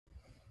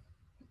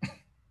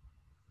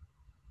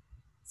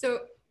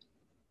So,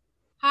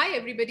 hi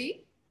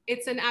everybody.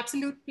 It's an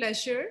absolute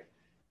pleasure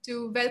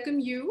to welcome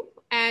you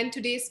and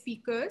today's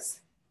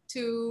speakers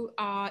to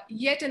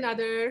yet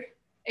another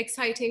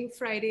exciting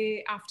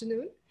Friday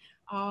afternoon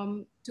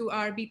to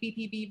our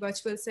BPPB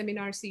Virtual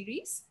Seminar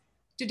series.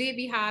 Today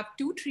we have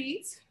two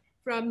treats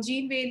from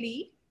Gene-Wei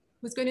Li,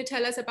 who's going to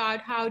tell us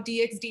about how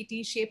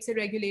DXDT shapes the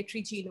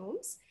regulatory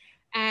genomes,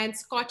 and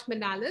Scott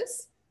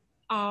Manalis,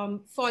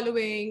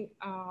 following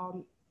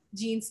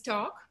Gene's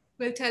talk,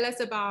 will tell us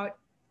about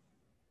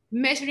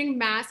measuring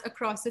mass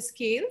across the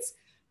scales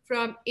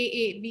from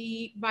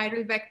AAV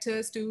viral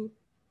vectors to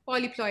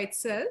polyploid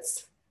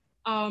cells.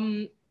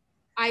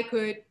 I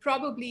could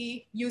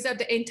probably use up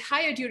the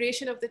entire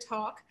duration of the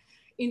talk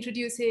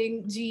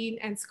introducing Gene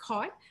and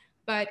Scott,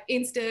 but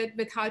instead,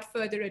 without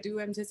further ado,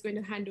 I'm just going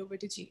to hand over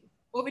to Gene.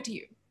 Over to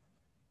you.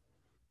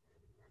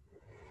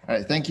 All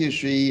right, thank you,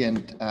 Sri,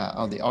 and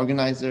all the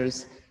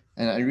organizers.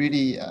 And I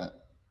really,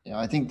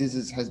 I think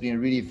this has been a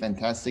really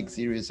fantastic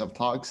series of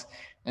talks.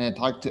 And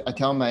I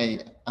tell my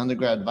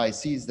undergrad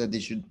advisees that they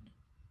should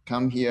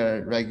come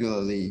here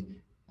regularly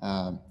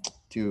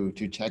to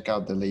check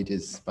out the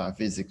latest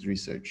biophysics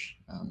research.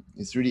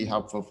 It's really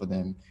helpful for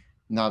them,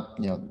 not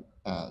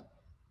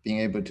being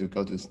able to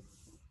go to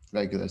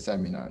regular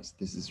seminars.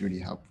 This is really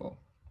helpful.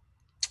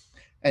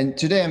 And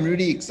today I'm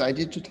really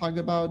excited to talk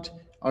about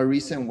our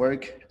recent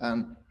work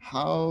on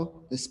how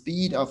the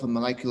speed of a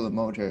molecular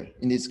motor,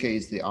 in this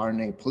case, the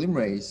RNA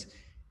polymerase,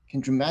 can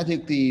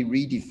dramatically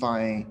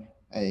redefine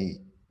a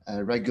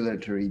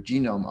regulatory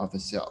genome of a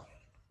cell.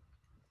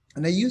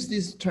 And I use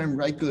this term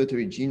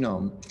regulatory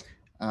genome,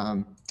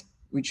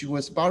 which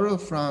was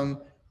borrowed from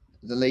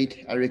the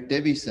late Eric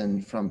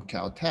Davison from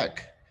Caltech,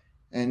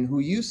 and who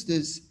used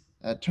this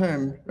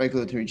term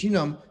regulatory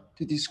genome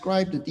to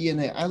describe the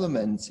DNA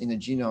elements in the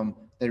genome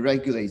that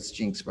regulates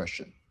gene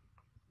expression.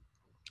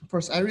 Of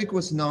course, Eric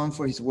was known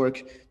for his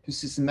work to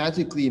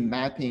systematically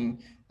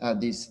mapping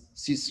these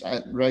cis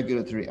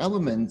regulatory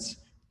elements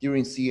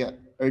during sea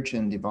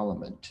urchin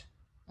development.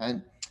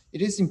 And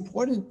it is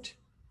important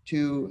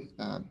to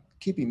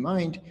keep in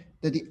mind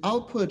that the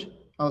output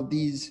of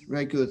these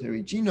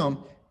regulatory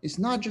genome is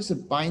not just a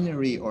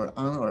binary or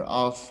on or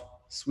off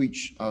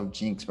switch of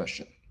gene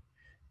expression,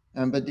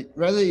 but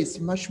rather it's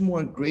much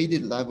more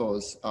graded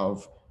levels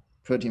of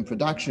protein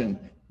production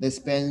that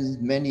spans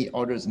many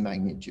orders of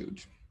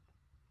magnitude.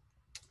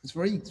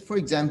 So for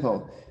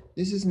example,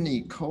 this is an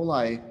E.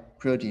 coli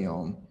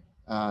proteome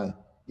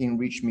in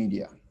rich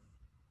media.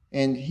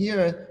 And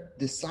here,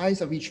 the size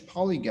of each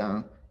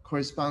polygon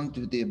corresponds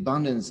to the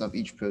abundance of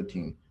each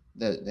protein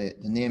that the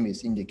name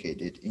is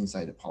indicated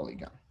inside the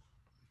polygon.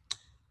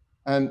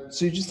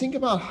 So you just think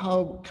about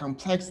how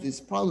complex this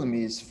problem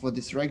is for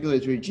this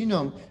regulatory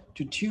genome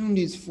to tune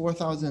these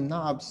 4,000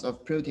 knobs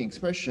of protein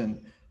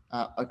expression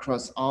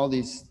across all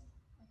these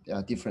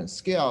different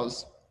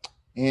scales.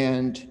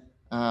 And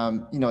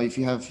if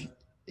you have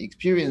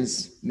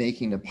experience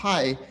making a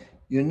pie,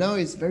 you know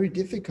it's very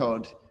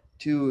difficult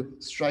to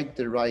strike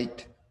the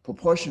right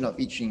proportion of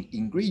each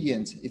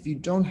ingredient if you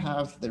don't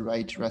have the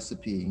right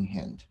recipe in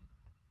hand.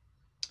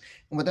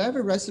 And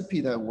whatever recipe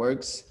that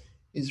works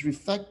is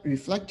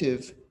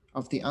reflective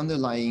of the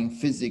underlying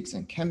physics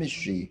and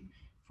chemistry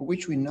for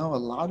which we know a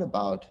lot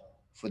about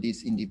for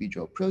these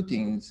individual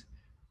proteins,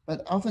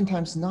 but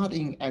oftentimes not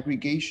in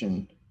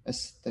aggregation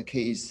as the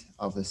case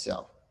of the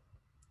cell.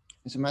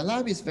 And so my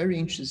lab is very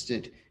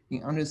interested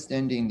in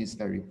understanding this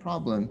very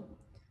problem.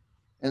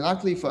 And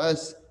luckily for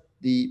us,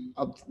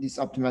 this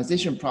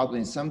optimization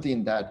problem is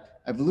something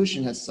that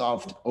evolution has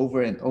solved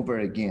over and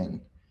over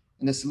again.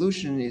 And the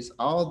solution is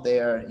all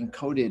there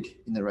encoded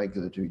in the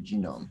regulatory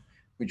genome,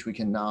 which we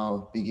can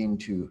now begin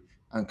to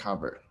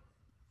uncover.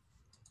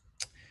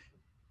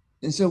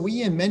 And so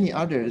we and many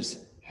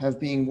others have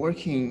been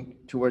working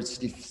towards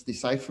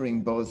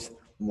deciphering both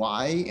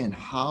why and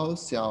how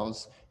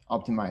cells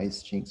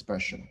optimize gene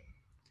expression.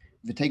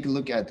 If you take a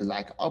look at the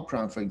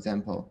lac-operon, for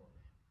example,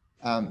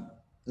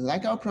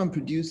 lac-operon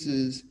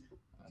produces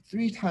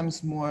 3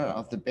 times more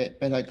of the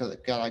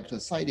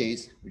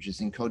beta-galactosidase, which is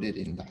encoded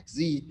in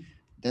lac-Z,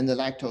 than the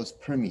lactose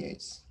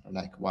permease, or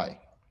lac-Y.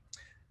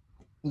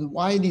 But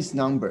why these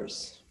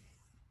numbers,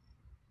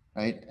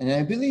 right? And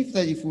I believe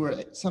that if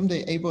we're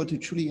someday able to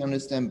truly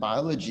understand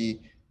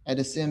biology at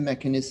the same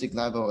mechanistic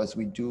level as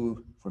we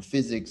do for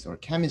physics or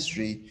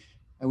chemistry,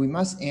 and we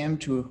must aim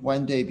to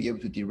one day be able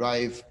to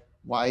derive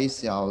why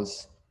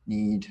cells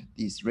need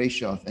this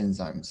ratio of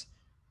enzymes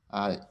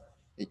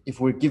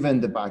if we're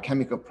given the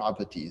biochemical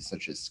properties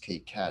such as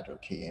Kcat or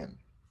Km,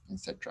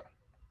 etc.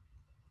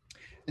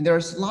 And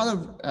there's a lot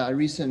of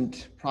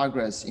recent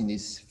progress in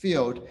this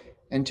field.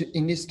 And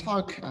in this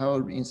talk, I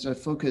will instead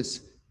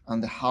focus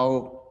on the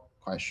how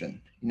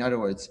question. In other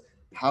words,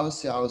 how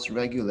cells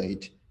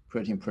regulate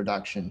protein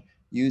production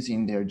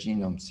using their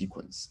genome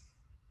sequence.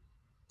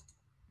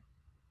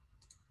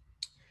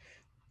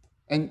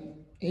 And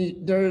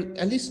there are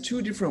at least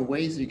 2 different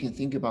ways you can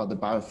think about the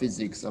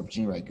biophysics of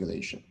gene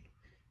regulation.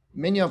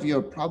 Many of you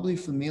are probably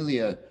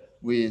familiar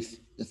with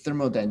the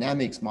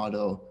thermodynamics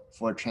model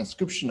for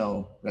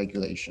transcriptional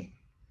regulation.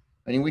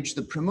 in which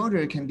the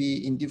promoter can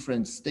be in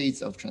different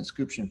states of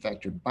transcription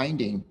factor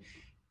binding,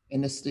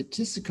 and the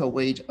statistical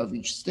weight of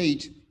each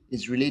state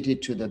is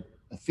related to the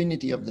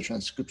affinity of the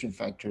transcription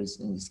factors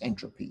and its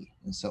entropy,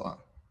 and so on.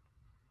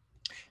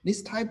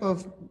 This type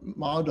of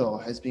model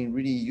has been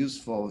really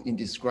useful in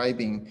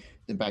describing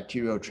the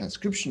bacterial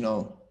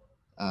transcriptional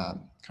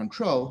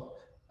control,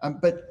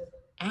 but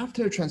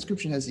after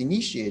transcription has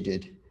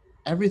initiated,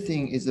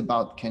 everything is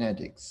about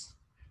kinetics,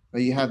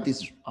 where you have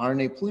these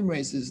RNA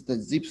polymerases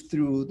that zip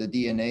through the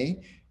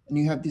DNA, and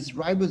you have these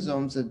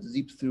ribosomes that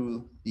zip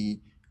through the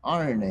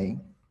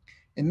RNA,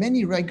 and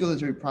many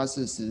regulatory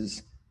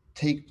processes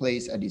take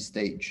place at this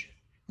stage.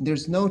 And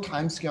there's no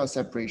timescale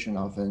separation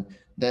often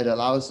that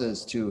allows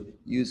us to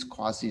use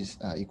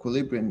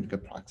quasi-equilibrium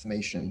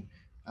approximation,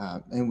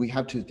 and we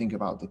have to think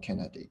about the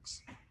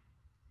kinetics.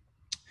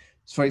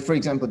 So for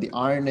example, the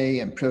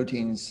RNA and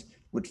proteins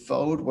would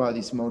fold while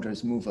these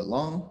motors move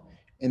along,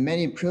 and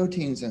many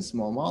proteins and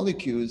small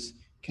molecules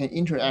can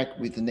interact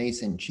with the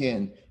nascent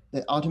chain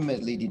that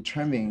ultimately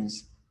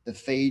determines the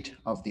fate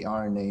of the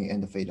RNA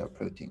and the fate of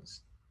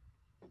proteins.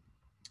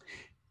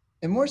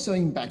 And more so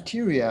in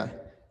bacteria,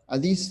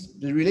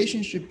 the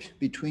relationship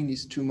between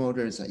these two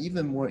motors are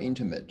even more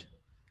intimate.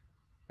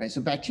 Right?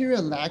 So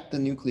bacteria lack the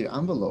nuclear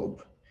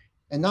envelope,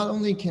 and not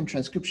only can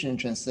transcription and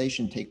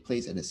translation take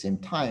place at the same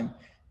time,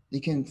 they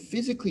can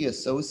physically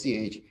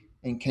associate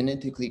and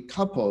kinetically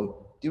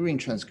couple during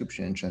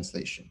transcription and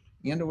translation.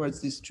 In other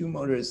words, these two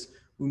motors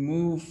will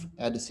move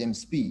at the same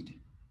speed.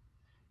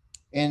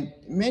 And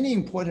many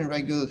important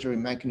regulatory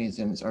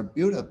mechanisms are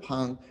built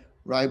upon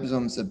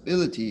ribosome's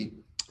ability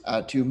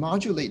to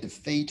modulate the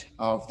fate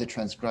of the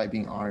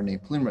transcribing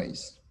RNA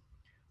polymerase.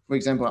 For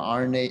example, a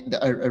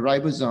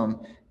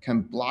ribosome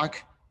can block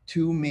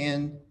two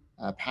main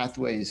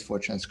pathways for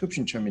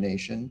transcription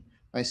termination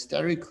by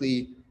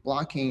sterically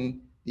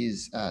blocking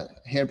these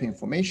hairpin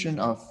formation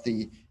of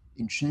the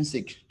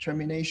intrinsic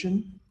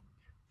termination,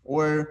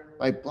 or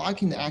by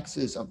blocking the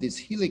axis of this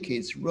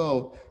helicase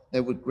row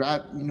that would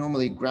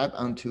normally grab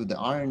onto the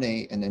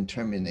RNA and then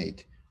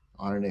terminate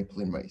RNA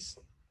polymerase.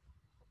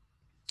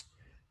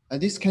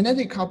 This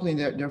kinetic coupling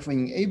therefore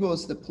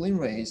enables the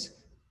polymerase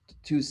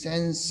to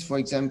sense, for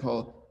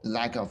example, the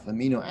lack of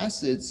amino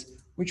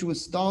acids, which would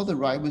stall the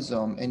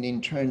ribosome and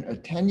in turn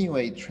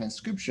attenuate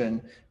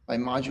transcription by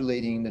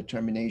modulating the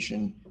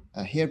termination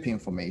hairpin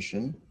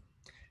formation.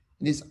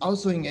 This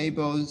also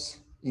enables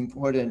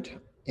important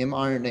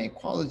mRNA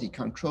quality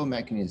control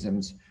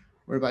mechanisms,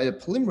 whereby the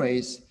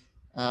polymerase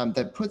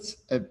that puts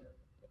a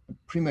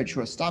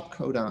premature stop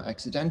codon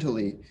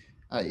accidentally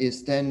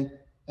is then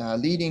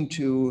leading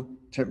to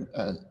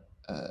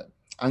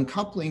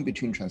uncoupling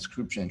between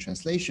transcription and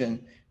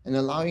translation, and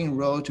allowing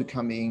Rho to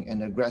come in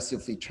and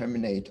aggressively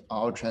terminate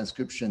all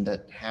transcription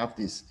that have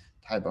this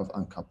type of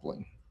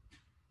uncoupling.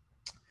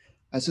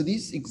 So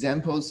these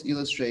examples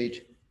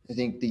illustrate, I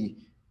think, the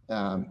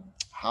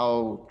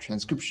how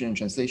transcription and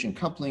translation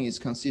coupling is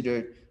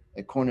considered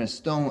a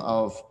cornerstone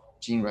of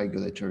gene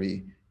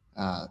regulatory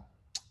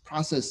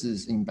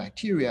processes in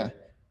bacteria,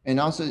 and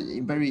also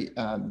it very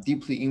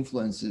deeply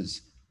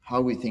influences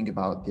how we think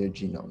about their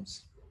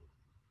genomes.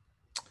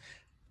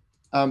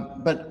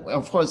 But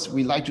of course,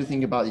 we like to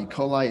think about E.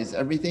 coli as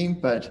everything,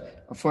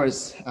 but of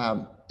course,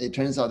 it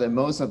turns out that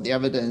most of the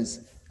evidence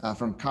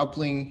from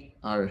coupling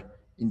are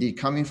indeed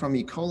coming from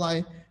E.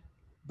 coli,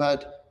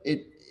 but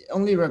it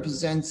only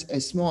represents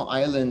a small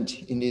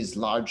island in this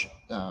large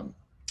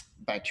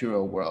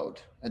bacterial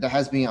world that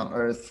has been on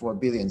Earth for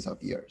billions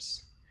of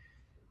years.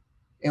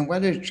 And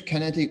whether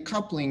kinetic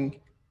coupling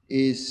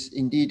is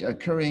indeed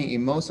occurring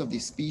in most of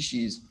these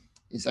species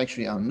is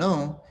actually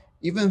unknown,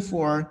 even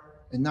for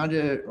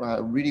another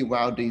really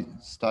widely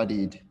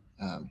studied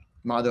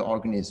mother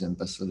organism,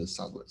 Bacillus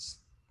subtilis.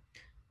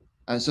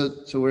 And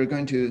so we're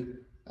going to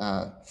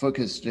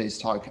focus today's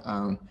talk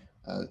on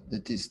the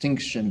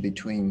distinction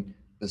between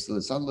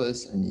Bacillus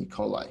subtilis and E.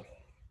 coli.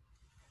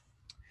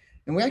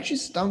 And we actually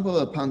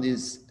stumbled upon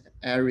this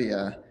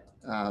area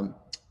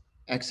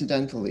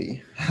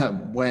accidentally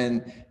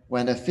when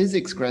a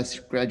physics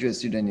graduate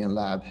student in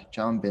lab,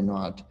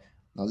 Jean-Benoit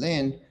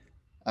Lalane,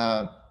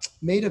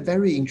 made a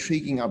very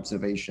intriguing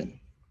observation.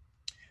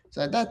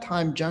 So at that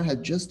time, John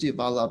had just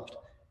developed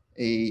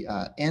a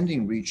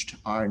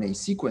end-enriched RNA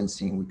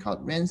sequencing we call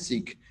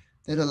RNA-seq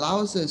that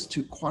allows us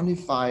to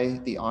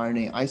quantify the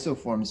RNA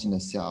isoforms in a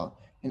cell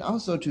and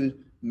also to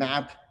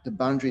map the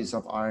boundaries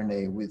of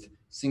RNA with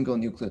single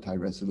nucleotide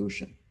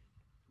resolution.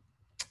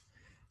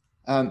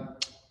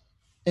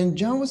 And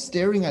John was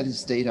staring at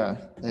his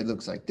data that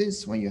looks like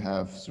this when you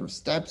have sort of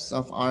steps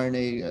of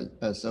RNA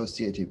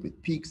associated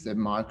with peaks that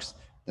marks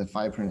the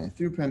 5' and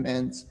 3'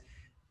 ends.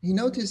 He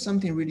noticed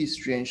something really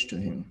strange to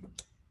him.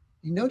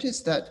 He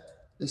noticed that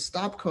the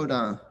stop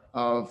codon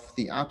of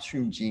the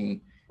upstream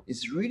gene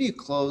is really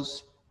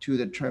close to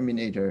the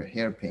terminator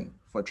hairpin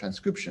for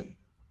transcription.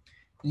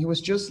 And he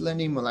was just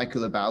learning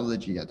molecular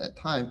biology at that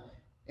time,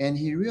 and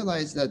he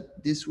realized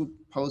that this would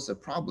pose a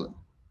problem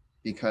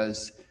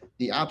because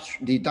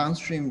the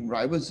downstream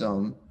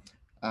ribosome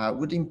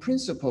would in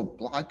principle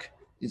block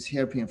this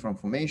hairpin from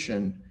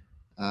formation,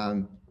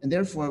 and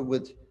therefore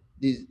would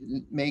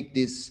make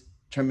this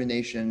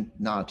termination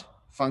not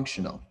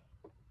functional.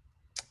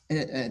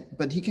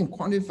 But he can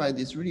quantify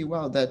this really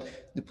well,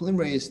 that the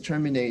polymerase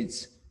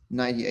terminates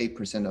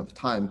 98% of the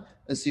time,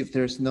 as if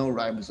there's no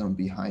ribosome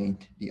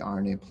behind the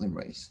RNA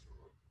polymerase.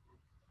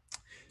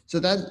 So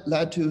that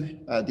led to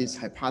this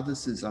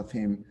hypothesis of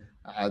him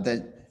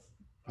that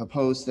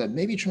proposed that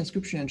maybe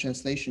transcription and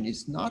translation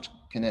is not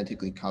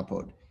kinetically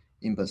coupled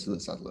in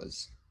Bacillus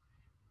subtilis.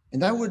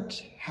 And that would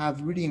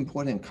have really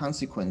important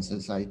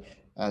consequences I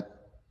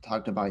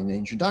talked about in the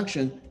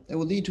introduction that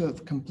will lead to a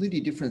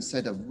completely different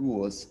set of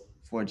rules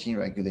for gene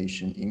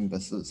regulation in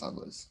Bacillus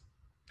subtilis.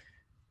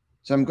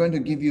 So I'm going to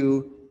give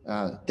you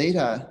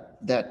data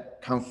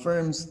that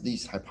confirms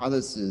these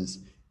hypotheses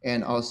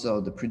and also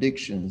the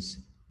predictions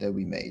that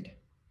we made.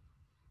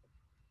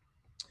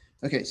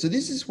 Okay, so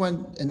this is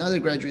when another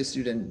graduate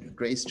student,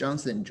 Grace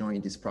Johnson,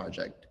 joined this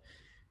project.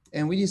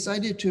 And we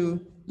decided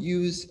to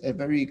use a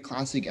very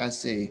classic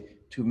assay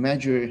to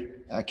measure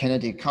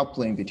kinetic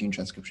coupling between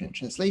transcription and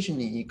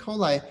translation in E.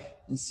 coli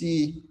and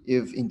see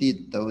if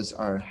indeed those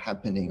are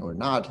happening or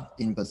not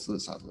in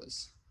Bacillus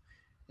subtilis.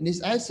 And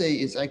this assay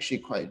is actually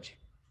quite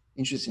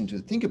interesting to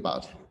think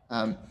about.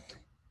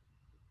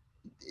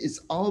 It's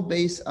all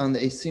based on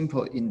a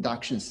simple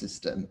induction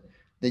system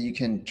that you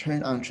can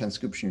turn on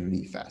transcription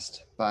really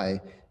fast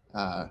by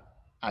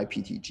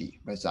IPTG,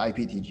 right? So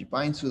IPTG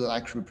binds to the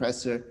lactic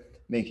repressor,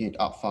 making it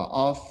fall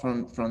off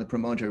from the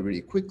promoter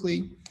really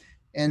quickly.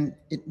 And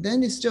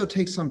then it still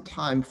takes some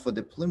time for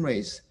the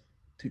polymerase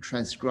to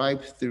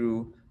transcribe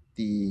through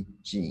the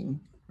gene,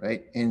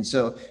 right? And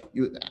so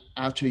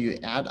after you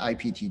add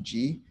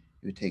IPTG,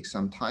 it takes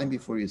some time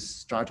before you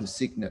start to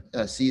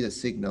see the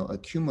signal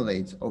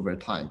accumulate over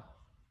time.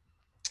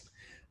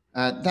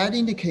 That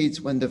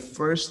indicates when the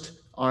first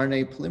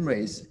RNA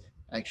polymerase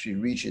actually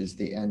reaches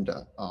the end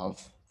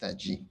of that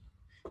gene.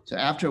 So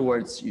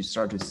afterwards, you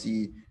start to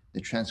see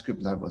the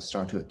transcript levels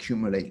start to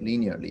accumulate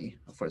linearly.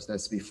 Of course,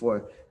 that's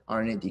before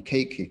RNA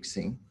decay kicks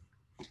in.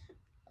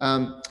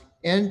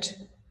 And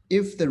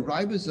if the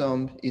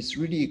ribosome is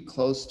really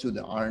close to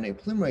the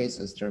RNA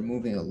polymerase as they're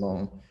moving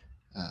along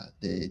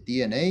the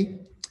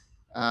DNA,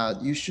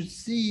 you should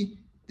see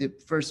the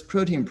first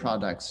protein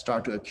products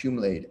start to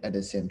accumulate at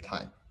the same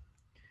time.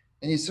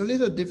 And it's a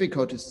little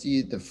difficult to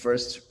see the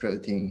first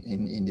protein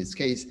in this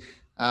case,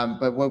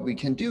 but what we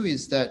can do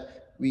is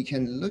that we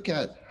can look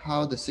at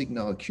how the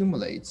signal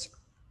accumulates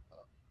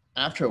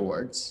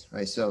afterwards,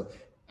 right? So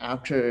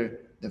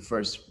after the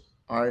first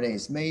RNA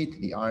is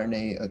made, the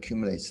RNA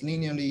accumulates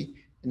linearly,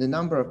 and the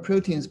number of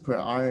proteins per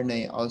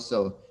RNA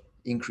also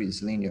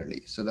increase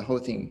linearly. So the whole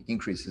thing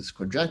increases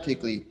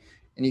quadratically.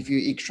 And if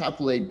you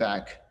extrapolate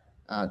back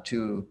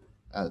to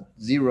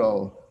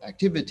zero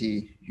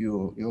activity,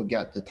 you'll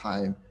get the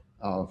time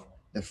of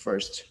the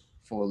first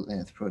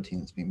full-length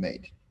proteins being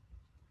made.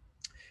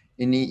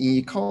 In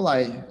E.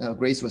 coli,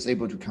 Grace was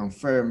able to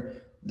confirm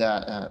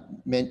that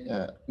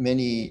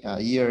many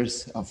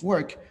years of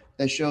work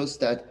that shows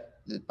that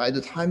by the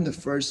time the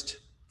first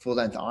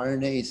full-length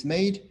RNA is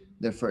made,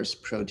 the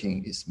first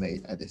protein is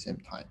made at the same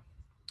time.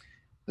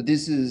 But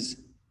this is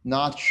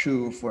not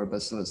true for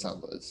Bacillus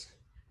subtilis.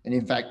 And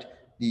in fact,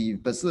 the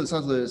Bacillus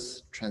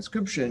subtilis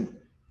transcription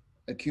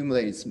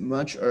accumulates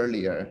much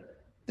earlier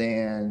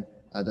than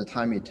the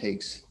time it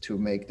takes to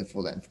make the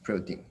full-length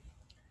protein.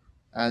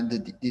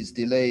 And this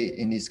delay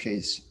in this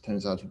case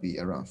turns out to be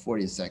around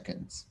 40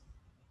 seconds.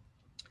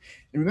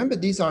 And remember,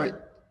 these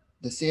are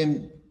the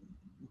same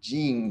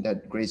gene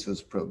that Grace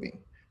was probing,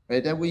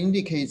 right? That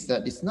indicates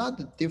that it's not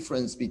the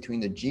difference between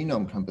the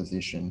genome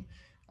composition,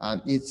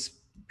 it's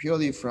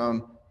purely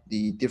from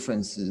the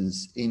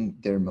differences in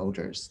their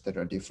motors that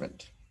are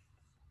different,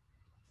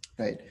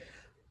 right?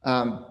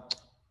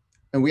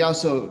 And we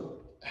also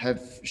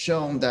have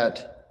shown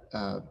that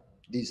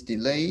this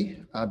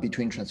delay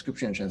between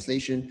transcription and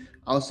translation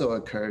also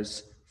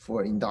occurs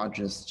for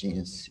endogenous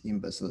genes in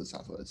Bacillus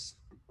subtilis.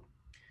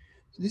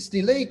 So this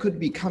delay could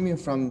be coming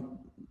from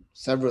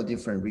several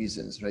different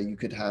reasons, right? You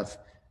could have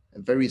a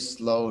very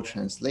slow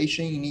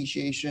translation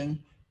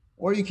initiation,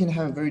 or you can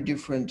have a very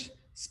different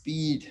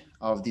speed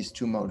of these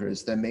two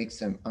motors that makes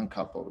them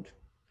uncoupled.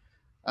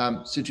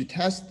 So to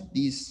test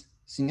these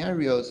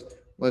scenarios,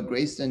 what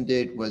Grace then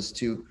did was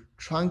to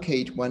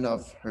truncate one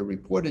of her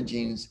reported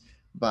genes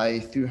by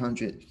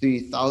 3,000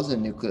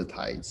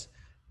 nucleotides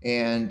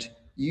and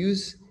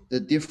use the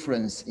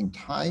difference in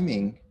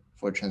timing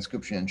for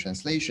transcription and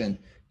translation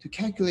to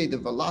calculate the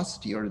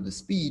velocity or the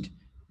speed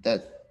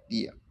that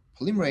the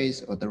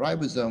polymerase or the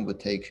ribosome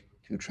would take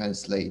to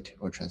translate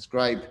or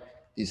transcribe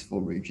this full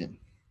region.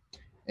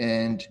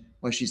 And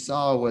what she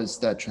saw was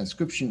that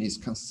transcription is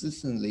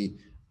consistently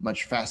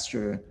much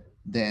faster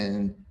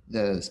than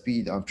the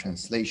speed of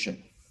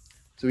translation.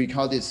 So we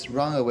call this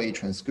runaway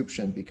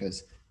transcription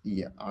because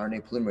the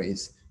RNA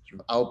polymerase sort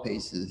of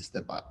outpaces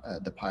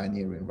the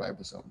pioneering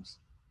ribosomes.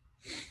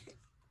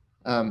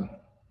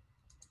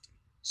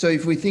 So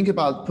if we think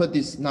about put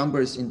these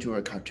numbers into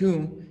a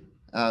cartoon,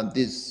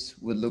 this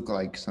would look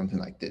like something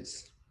like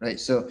this, right?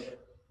 So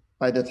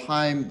by the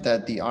time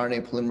that the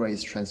RNA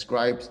polymerase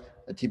transcribes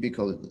a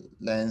typical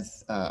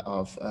length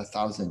of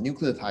 1,000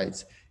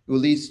 nucleotides, it will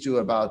lead to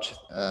about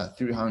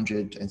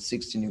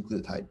 360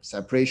 nucleotide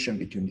separation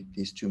between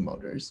these two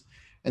motors.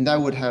 And that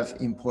would have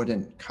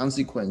important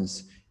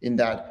consequence in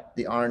that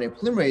the RNA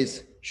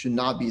polymerase should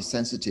not be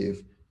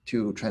sensitive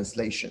to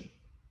translation.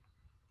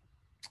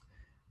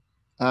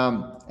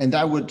 And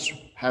that would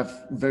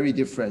have very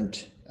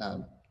different,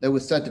 that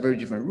would set very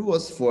different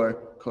rules for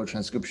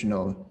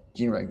co-transcriptional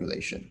gene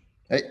regulation,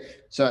 right?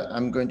 So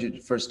I'm going to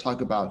first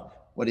talk about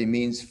what it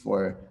means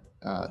for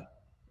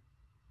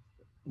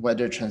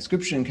whether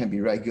transcription can be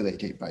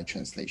regulated by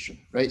translation,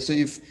 right? So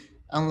if,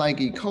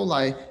 unlike E.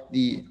 coli,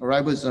 the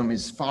ribosome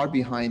is far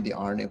behind the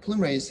RNA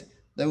polymerase,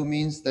 that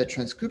means that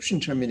transcription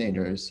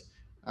terminators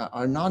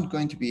are not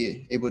going to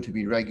be able to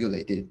be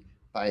regulated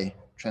by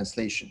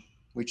translation,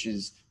 which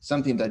is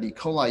something that E.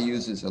 coli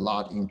uses a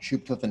lot in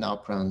tryptophan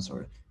operons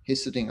or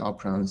histidine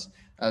operons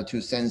to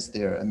sense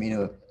their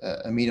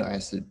amino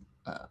acid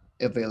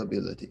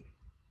availability.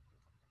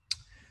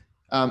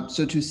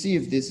 So to see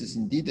if this is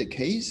indeed the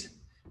case,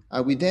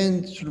 we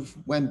then sort of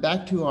went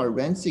back to our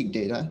RANSIG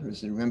data.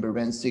 Remember,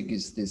 RANSIG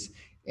is this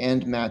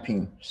end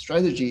mapping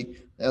strategy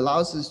that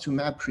allows us to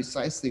map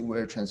precisely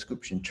where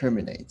transcription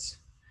terminates.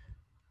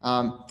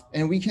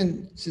 And we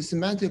can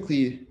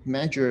systematically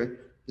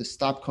measure the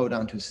stop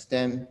codon to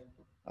stem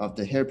of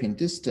the hairpin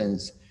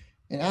distance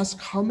and ask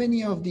how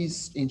many of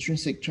these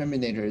intrinsic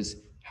terminators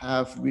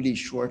have really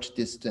short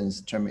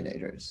distance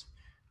terminators,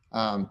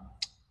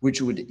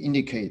 which would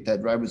indicate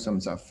that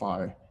ribosomes are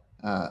far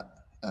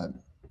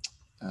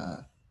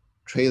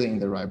trailing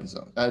the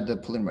ribosome, the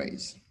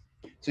polymerase.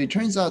 So it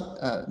turns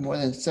out more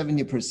than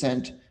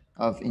 70%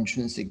 of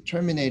intrinsic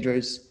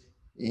terminators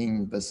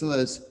in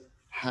Bacillus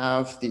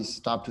have these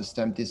stop to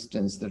stem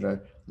distance that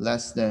are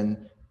less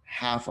than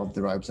half of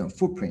the ribosome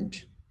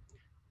footprint.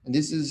 And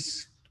this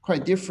is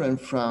quite different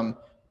from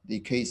the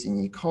case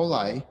in E.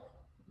 coli,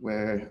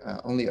 where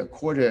only a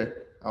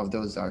quarter of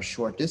those are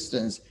short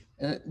distance.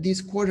 And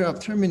these quarter of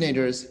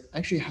terminators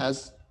actually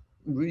has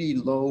really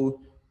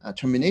low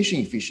termination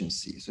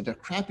efficiency. So they're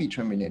crappy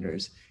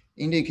terminators,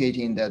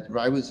 indicating that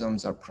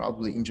ribosomes are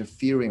probably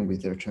interfering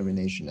with their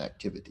termination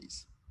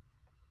activities.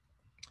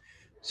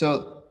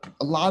 So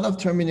a lot of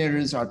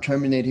terminators are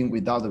terminating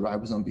without the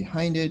ribosome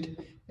behind it.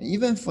 And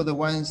even for the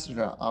ones that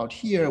are out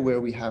here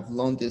where we have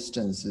long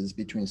distances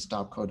between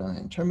stop codon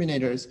and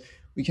terminators,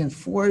 we can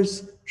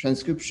force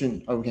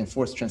transcription, or we can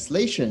force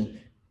translation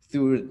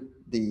through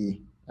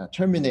the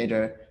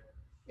terminator,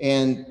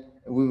 and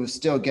we will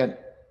still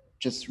get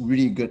just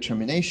really good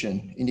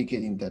termination,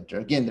 indicating that,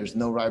 again, there's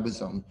no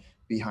ribosome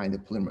behind the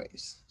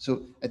polymerase.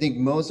 So I think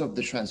most of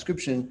the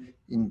transcription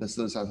in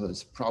Bacillus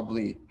subtilis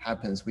probably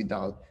happens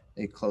without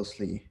a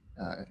closely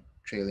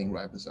trailing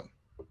ribosome.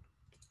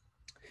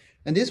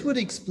 And this would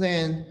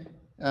explain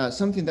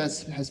something that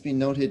has been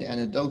noted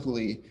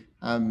anecdotally,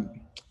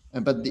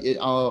 but it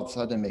all of a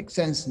sudden makes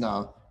sense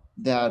now,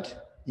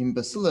 that in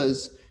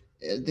Bacillus,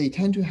 they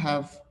tend to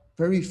have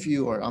very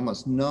few or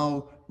almost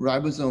no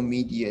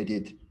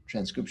ribosome-mediated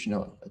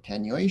transcriptional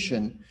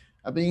attenuation,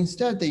 but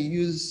instead they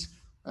use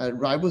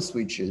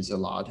riboswitches a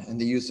lot, and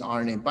they use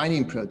RNA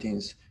binding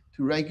proteins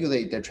to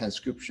regulate their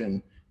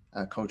transcription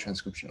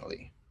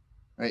co-transcriptionally,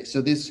 right?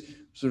 So this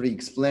sort of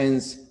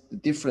explains the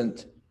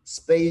different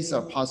space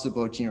of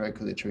possible gene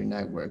regulatory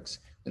networks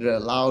that are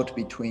allowed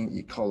between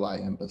E.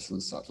 coli and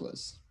Bacillus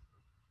subtilis.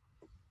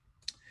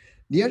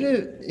 The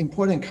other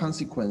important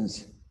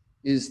consequence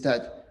is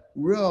that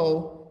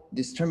Rho,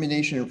 this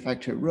termination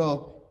factor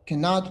Rho,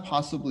 cannot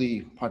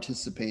possibly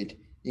participate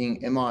in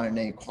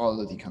mRNA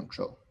quality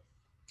control.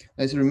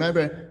 As you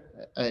remember,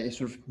 I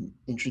sort of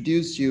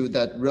introduced you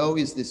that Rho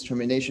is this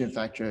termination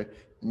factor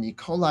in E.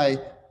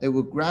 coli that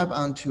will grab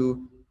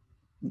onto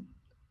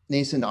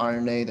nascent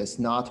RNA that's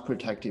not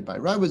protected by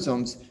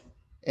ribosomes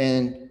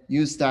and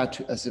use that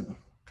as a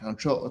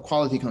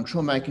quality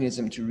control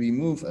mechanism to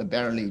remove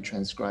aberrantly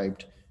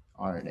transcribed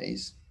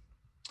RNAs.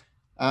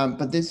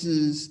 But this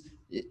is,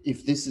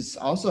 if this is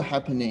also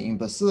happening in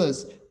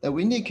Bacillus, that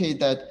would indicate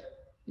that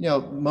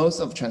most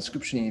of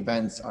transcription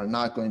events are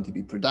not going to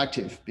be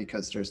productive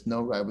because there's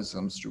no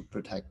ribosomes to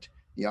protect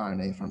the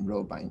RNA from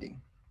Rho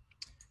binding.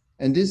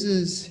 And this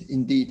is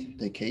indeed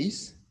the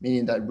case,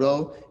 meaning that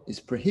Rho is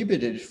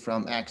prohibited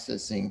from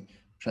accessing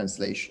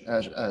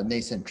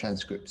nascent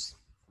transcripts.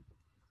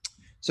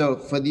 So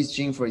for this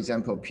gene, for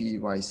example,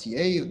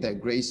 PYCA, that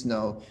Grace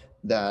know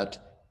that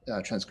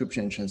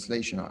transcription and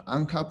translation are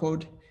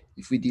uncoupled.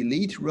 If we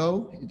delete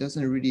Rho, it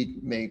doesn't really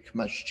make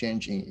much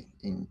change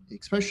in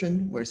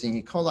expression, whereas in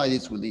E. coli,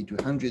 this would lead to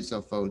hundreds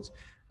of folds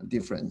of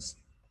difference.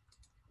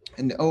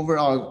 And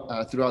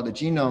overall, throughout the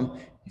genome,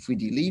 if we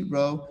delete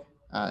Rho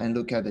and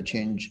look at the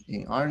change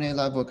in RNA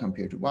level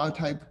compared to wild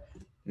type,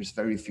 there's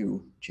very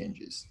few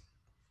changes.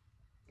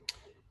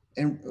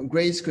 And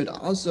Grace could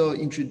also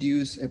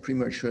introduce a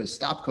premature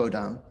stop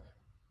codon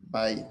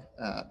by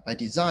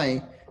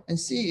design and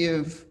see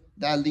if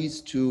that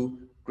leads to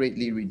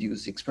greatly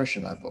reduced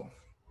expression level.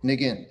 And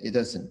again, it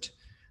doesn't.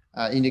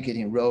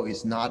 indicating Rho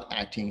is not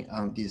acting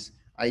on these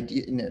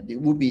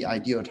it would be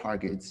ideal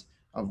targets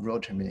of Rho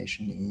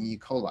termination in E.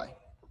 coli.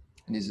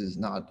 And this is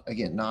not,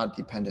 again, not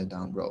dependent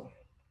on Rho.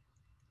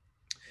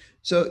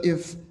 So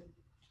if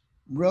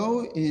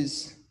Rho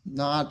is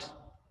not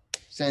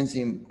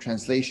sensing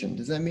translation,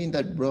 does that mean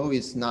that Rho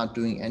is not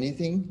doing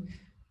anything?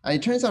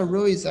 It turns out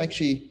Rho is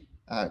actually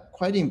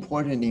quite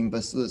important in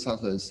Bacillus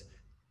subtilis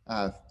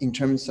in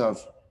terms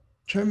of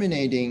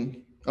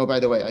terminating. Oh, by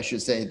the way, I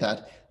should say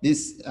that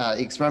this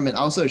experiment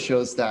also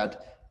shows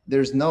that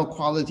there's no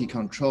quality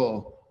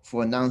control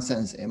for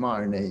nonsense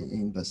mRNA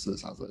in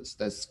Bacillus subtilis.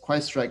 That's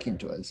quite striking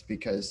to us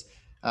because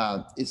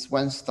it's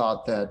once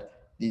thought that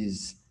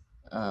these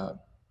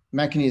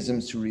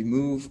mechanisms to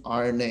remove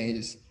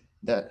RNAs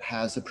that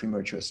has a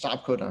premature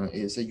stop codon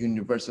is a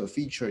universal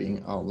feature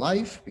in our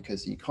life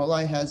because E.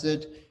 coli has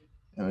it.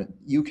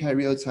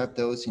 Eukaryotes have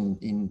those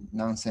in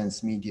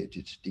nonsense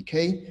mediated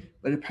decay,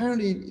 but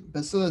apparently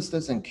Bacillus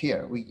doesn't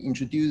care. We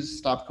introduce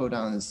stop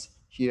codons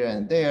here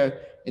and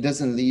there. It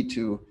doesn't lead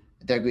to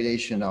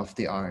degradation of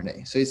the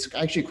RNA. So it's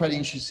actually quite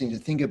interesting to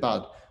think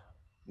about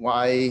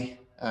why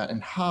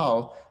and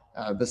how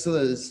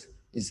Bacillus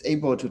is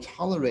able to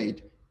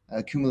tolerate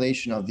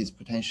accumulation of these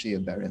potentially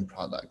aberrant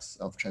products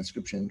of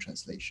transcription and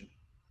translation.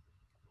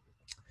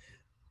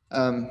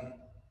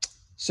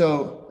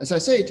 So as I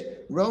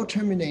said, Rho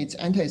terminates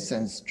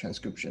antisense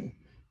transcription,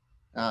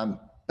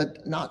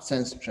 but not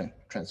sense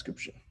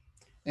transcription.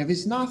 If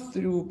it's not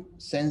through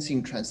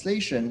sensing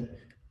translation,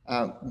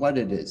 what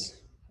it is.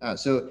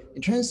 So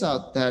it turns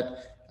out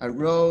that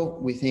Rho,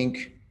 we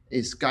think,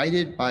 is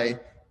guided by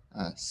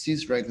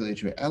cis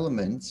regulatory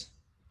elements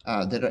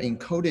that are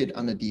encoded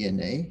on the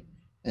DNA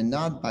and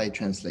not by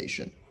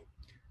translation.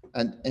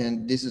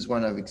 And this is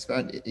one of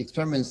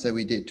experiments that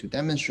we did to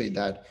demonstrate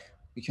that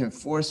we can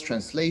force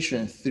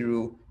translation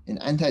through an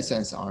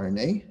antisense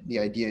RNA. The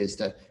idea is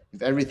that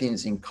if everything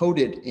is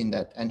encoded in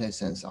that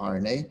antisense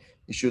RNA,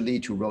 it should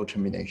lead to Rho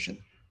termination.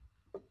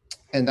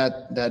 And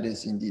that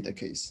is indeed the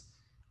case.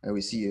 We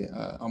see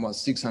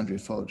almost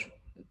 600-fold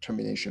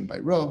termination by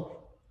Rho.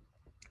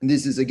 And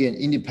this is, again,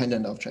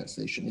 independent of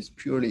translation. It's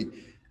purely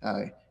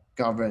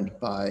governed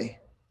by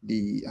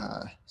the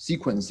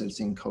sequence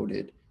that's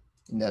encoded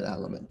in that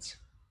element.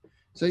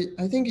 So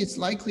I think it's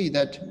likely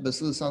that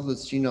Bacillus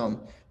subtilis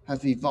genome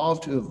have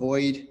evolved to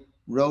avoid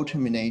Rho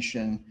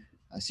termination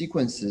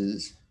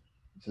sequences,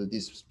 so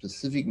these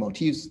specific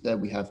motifs that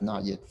we have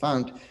not yet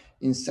found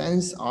in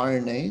sense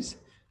RNAs,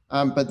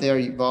 but they are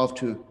evolved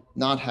to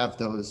not have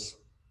those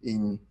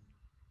in,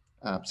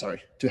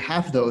 to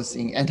have those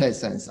in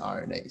antisense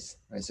RNAs,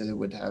 right? So they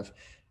would have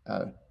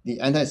the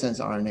antisense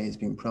RNAs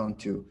being prone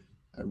to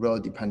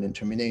Rho-dependent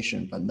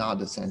termination, but not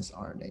the sense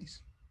RNAs.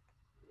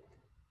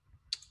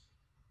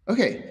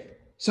 Okay,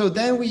 so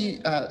then we,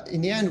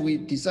 in the end, we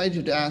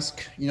decided to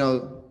ask,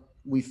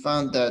 we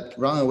found that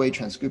runaway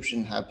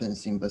transcription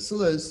happens in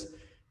Bacillus,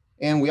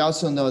 and we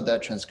also know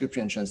that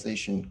transcription and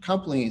translation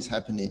coupling is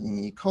happening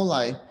in E.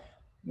 coli.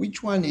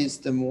 Which one is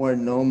the more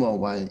normal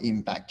one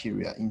in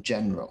bacteria in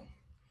general?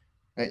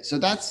 Right, so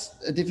that's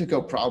a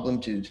difficult problem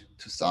to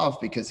solve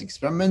because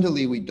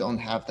experimentally we don't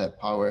have that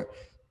power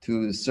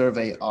to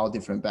survey all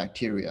different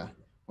bacteria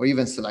or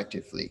even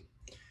selectively.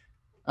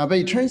 But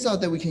it turns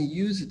out that we can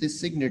use this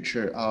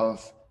signature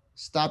of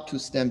stop to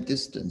stem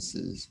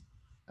distances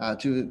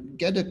to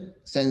get a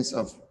sense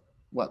of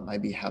what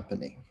might be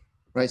happening,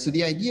 right? So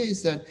the idea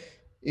is that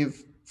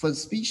if for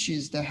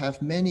species that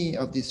have many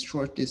of these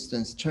short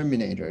distance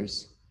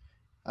terminators,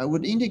 I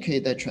would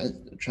indicate that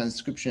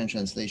transcription and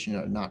translation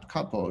are not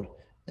coupled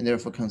and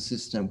therefore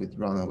consistent with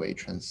runaway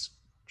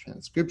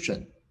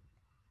transcription.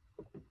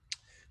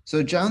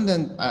 So John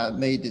then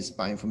made this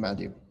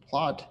bioinformatic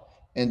plot,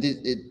 and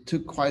it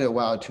took quite a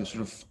while to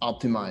sort of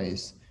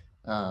optimize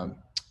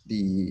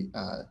the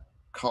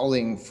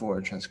calling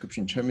for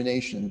transcription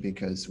termination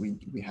because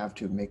we have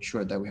to make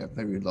sure that we have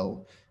very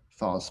low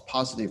false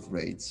positive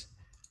rates.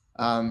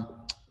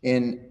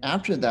 And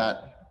after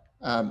that,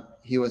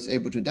 he was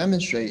able to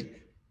demonstrate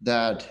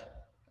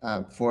that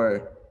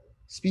for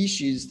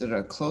species that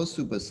are close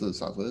to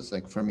Bacillus subtilis,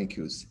 like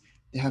Firmicutes,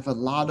 they have a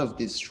lot of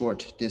these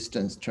short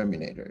distance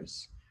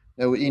terminators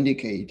that would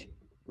indicate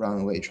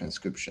runaway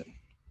transcription.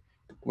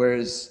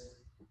 Whereas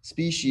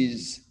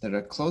species that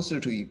are closer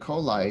to E.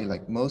 coli,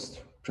 like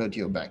most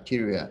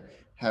proteobacteria,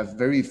 have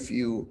very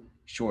few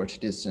short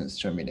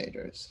distance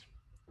terminators.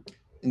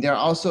 And there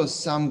are also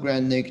some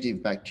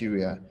gram-negative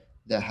bacteria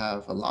that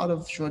have a lot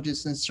of short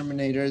distance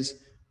terminators,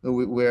 but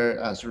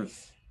we're sort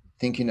of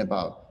thinking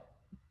about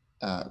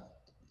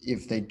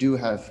if they do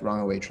have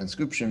runaway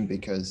transcription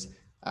because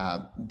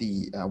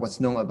what's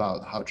known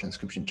about how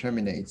transcription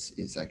terminates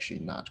is actually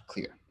not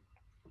clear.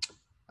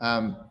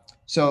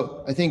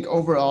 So I think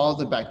overall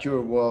the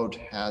bacterial world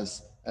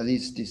has at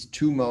least these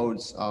two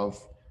modes of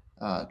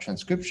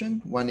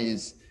transcription. One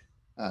is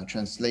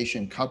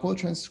translation coupled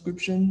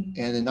transcription,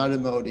 and another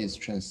mode is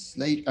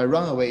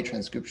runaway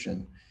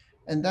transcription.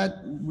 And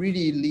that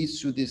really leads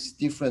to this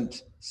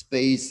different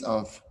space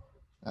of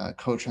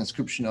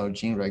co-transcriptional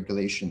gene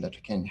regulation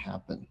that can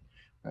happen.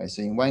 right?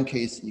 So in one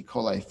case, E.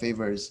 coli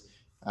favors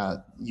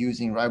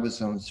using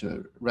ribosomes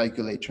to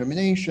regulate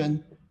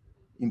termination.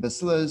 In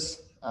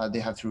Bacillus, they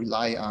have to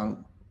rely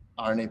on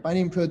RNA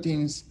binding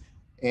proteins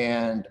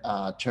and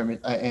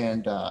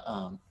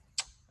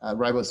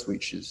ribose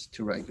switches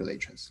to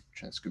regulate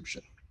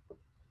transcription.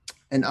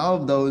 And all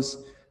of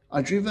those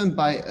are driven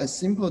by a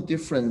simple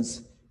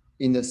difference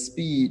in the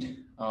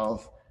speed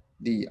of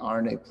the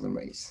RNA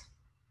polymerase,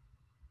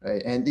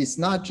 right? And it's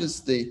not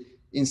just the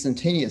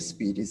instantaneous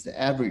speed, it's the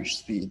average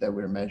speed that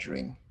we're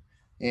measuring.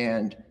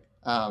 And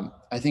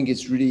I think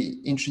it's really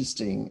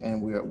interesting,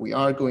 and we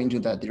are going to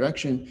that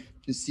direction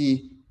to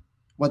see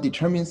what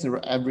determines the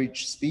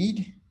average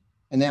speed.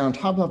 And then on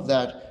top of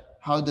that,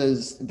 how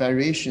does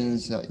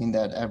variations in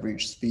that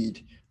average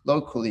speed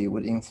locally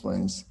would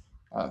influence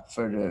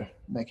further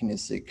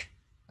mechanistic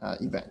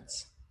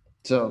events.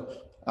 So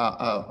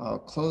I'll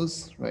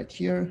close right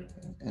here,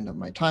 end of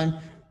my time.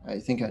 I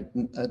think I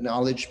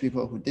acknowledge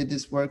people who did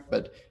this work,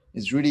 but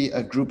it's really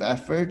a group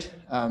effort.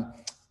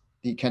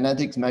 The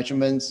kinetics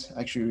measurements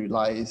actually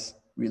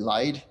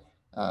relied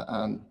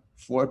on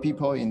 4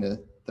 people in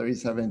the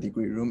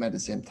 37-degree room at the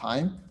same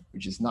time,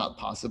 which is not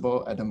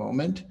possible at the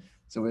moment.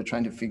 So we're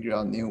trying to figure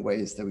out new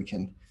ways that we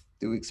can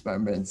do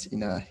experiments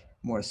in a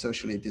more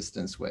socially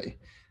distanced way.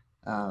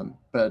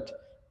 But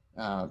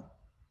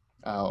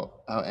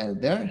I'll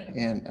end there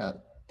and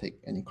take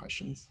any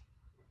questions.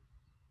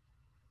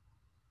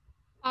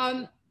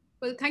 Well,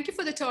 thank you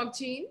for the talk,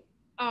 Gene.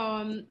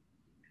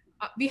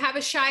 We have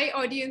a shy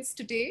audience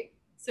today,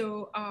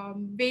 so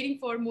waiting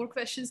for more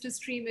questions to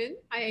stream in.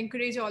 I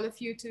encourage all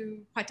of you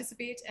to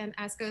participate and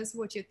ask us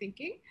what you're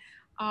thinking.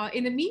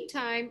 In the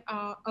meantime,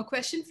 a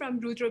question from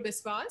Rudra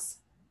Biswas.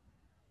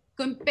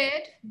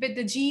 Compared with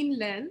the gene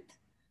length,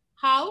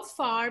 how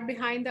far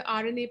behind the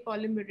RNA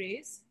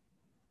polymerase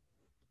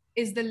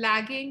is the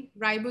lagging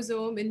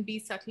ribosome in B.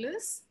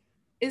 subtilis?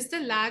 Is the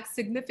lag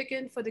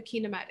significant for the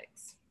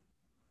kinematics?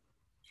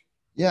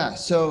 Yeah,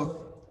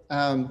 so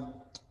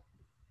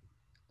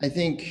I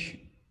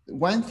think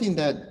one thing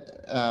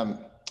that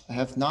I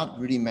have not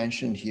really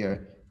mentioned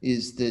here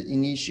is the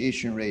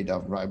initiation rate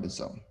of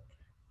ribosome,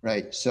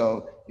 right?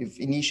 So if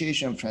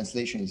initiation of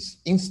translation is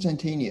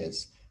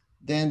instantaneous,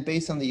 then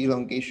based on the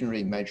elongation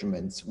rate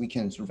measurements, we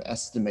can sort of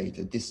estimate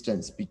the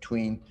distance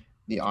between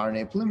the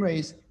RNA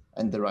polymerase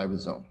and the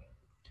ribosome.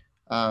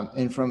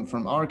 And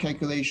from our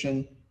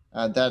calculation,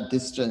 that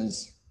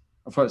distance,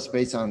 of course,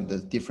 based on the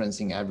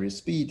difference in average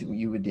speed,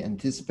 you would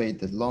anticipate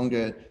the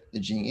longer the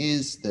gene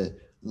is, the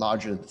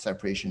larger the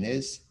separation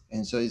is.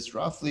 And so it's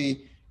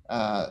roughly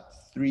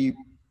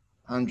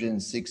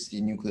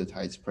 360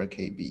 nucleotides per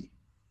kb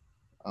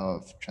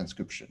of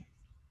transcription.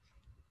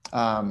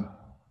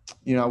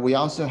 You know, we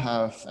also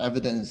have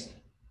evidence,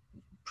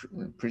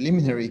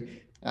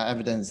 preliminary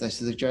evidence that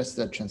suggests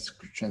that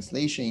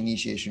translation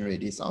initiation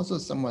rate is also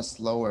somewhat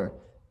slower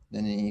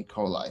than in E.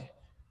 coli.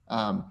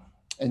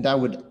 And that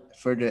would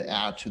further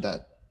add to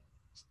that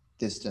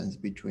distance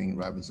between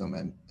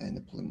ribosome and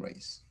the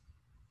polymerase.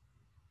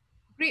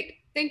 Great,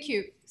 thank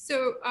you.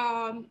 So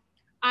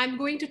I'm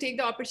going to take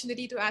the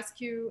opportunity to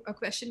ask you a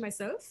question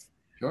myself.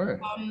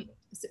 Sure.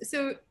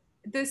 So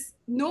this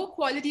no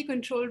quality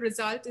control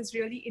result is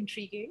really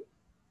intriguing.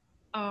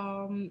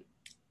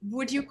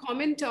 Would you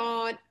comment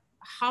on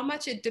how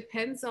much it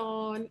depends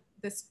on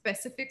the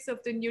specifics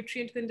of the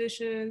nutrient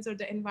conditions or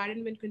the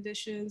environment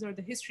conditions or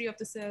the history of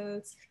the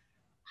cells?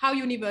 How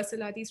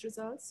universal are these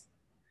results?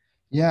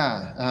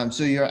 Yeah,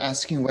 so you're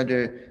asking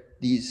whether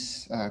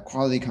these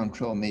quality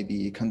control may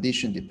be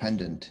condition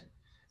dependent.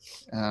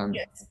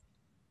 Yes.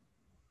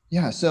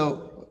 Yeah,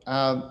 so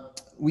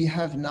we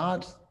have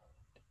not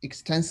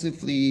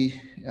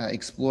extensively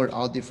explored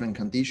all different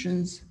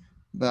conditions,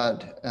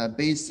 but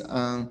based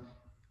on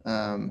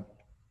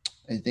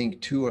I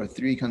think 2 or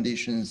 3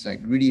 conditions,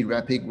 like really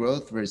rapid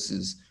growth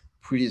versus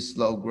pretty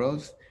slow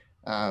growth,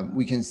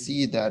 we can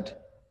see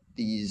that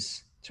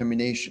these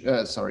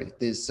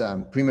this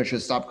premature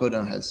stop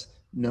codon has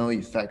no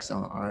effects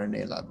on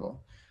RNA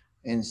level.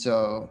 And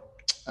so,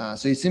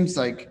 so it seems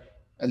like,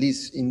 at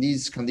least in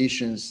these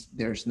conditions,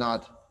 there's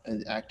not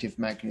an active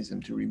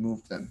mechanism to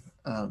remove them.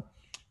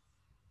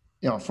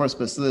 You know, first,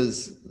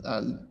 Bacillus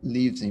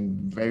lives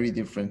in very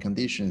different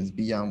conditions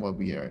beyond what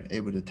we are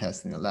able to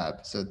test in the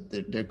lab. So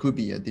there could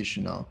be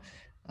additional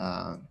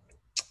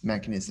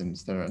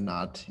mechanisms that are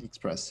not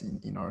expressed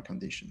in our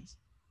conditions.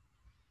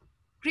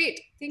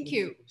 Great, thank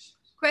you.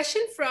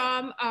 Question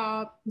from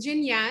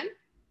Jin Yan.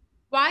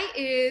 Why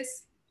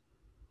is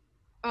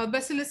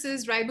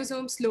Bacillus's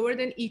ribosome slower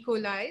than E.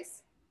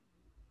 coli's?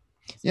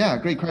 Yeah,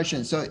 great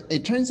question. So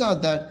it turns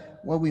out that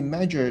what we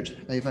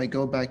measured, if I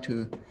go back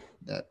to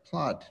that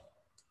plot,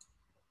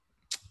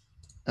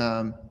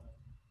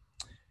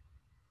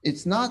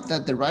 it's not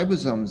that the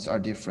ribosomes are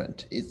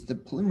different, it's the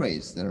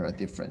polymerase that are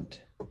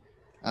different.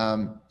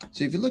 So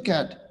if you look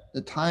at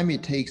the time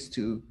it takes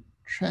to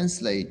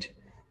translate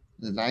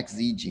the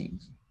LAC-Z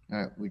genes,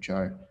 which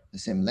are the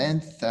same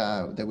length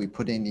that we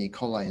put in E.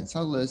 coli and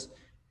cellulose,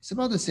 it's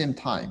about the same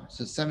time.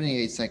 So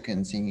 78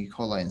 seconds in E.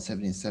 coli and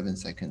 77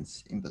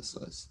 seconds in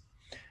Bacillus.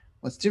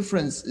 What's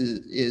different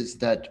is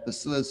that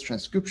Bacillus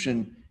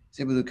transcription is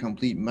able to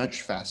complete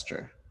much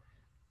faster.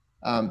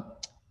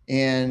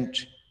 And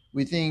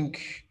we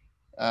think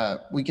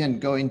we can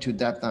go into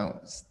depth on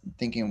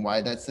thinking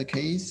why that's the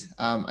case.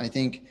 I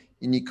think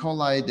in E.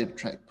 coli, the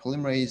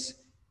polymerase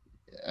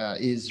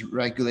is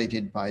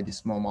regulated by the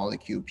small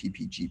molecule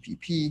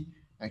PPGPP,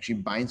 actually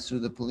binds to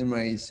the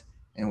polymerase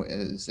and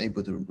is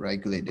able to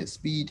regulate the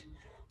speed.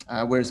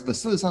 Whereas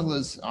Bacillus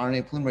subtilis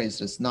RNA polymerase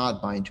does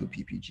not bind to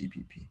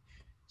PPGPP.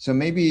 So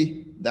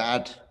maybe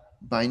that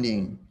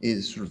binding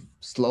is sort of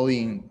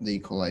slowing the E.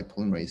 coli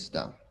polymerase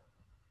down.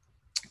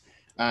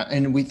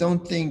 And we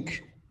don't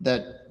think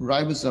that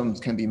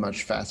ribosomes can be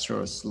much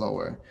faster or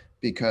slower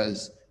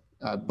because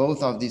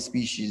both of these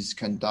species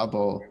can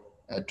double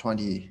at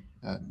 20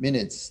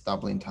 minutes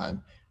doubling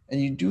time. And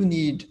you do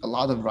need a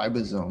lot of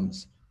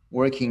ribosomes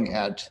working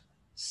at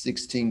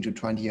 16 to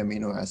 20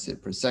 amino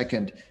acid per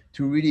second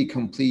to really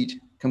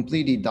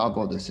completely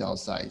double the cell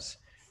size.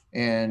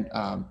 And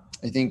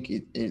I think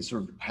it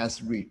sort of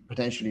has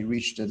potentially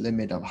reached the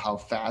limit of how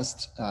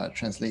fast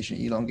translation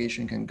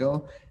elongation can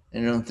go.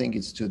 And I don't think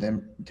it's to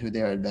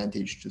their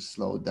advantage to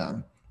slow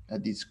down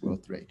at this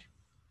growth rate.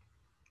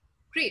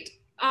 Great.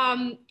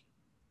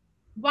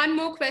 One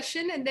more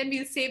question, and then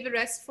we'll save the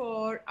rest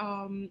for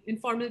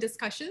informal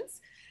discussions.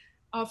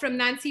 From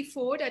Nancy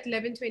Ford at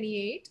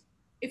 1128.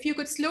 If you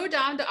could slow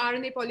down the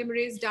RNA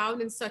polymerase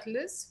down in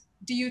subtilis,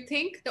 do you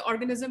think the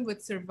organism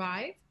would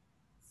survive?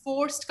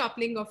 Forced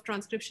coupling of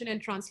transcription and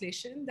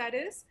translation, that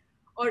is?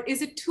 Or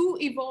is it too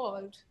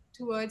evolved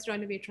towards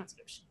runaway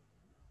transcription?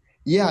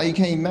 Yeah, you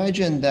can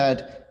imagine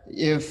that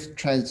if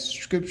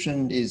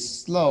transcription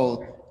is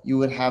slow, you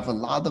would have a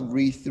lot of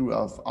read-through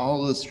of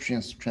all those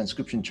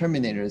transcription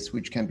terminators,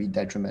 which can be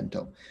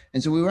detrimental.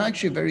 And so we were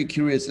actually very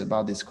curious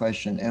about this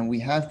question, and we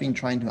have been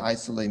trying to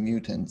isolate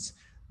mutants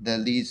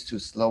that leads to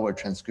slower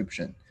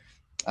transcription.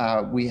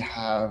 We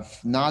have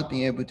not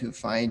been able to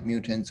find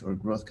mutants or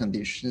growth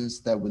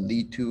conditions that would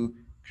lead to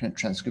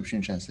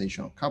transcription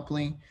translational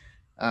coupling.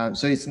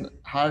 So it's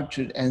hard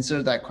to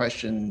answer that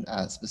question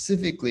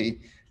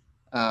specifically.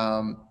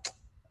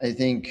 I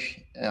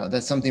think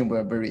that's something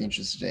we're very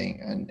interested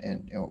in,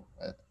 and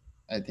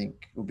I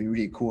think it would be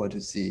really cool to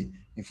see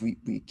if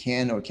we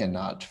can or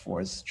cannot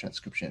force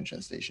transcription and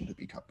translation to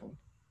be coupled.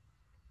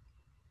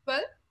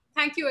 Well,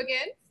 thank you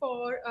again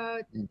for a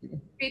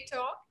great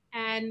talk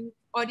and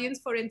audience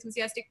for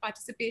enthusiastic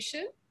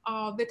participation.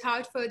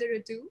 Without further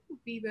ado,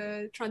 we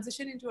will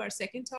transition into our second talk.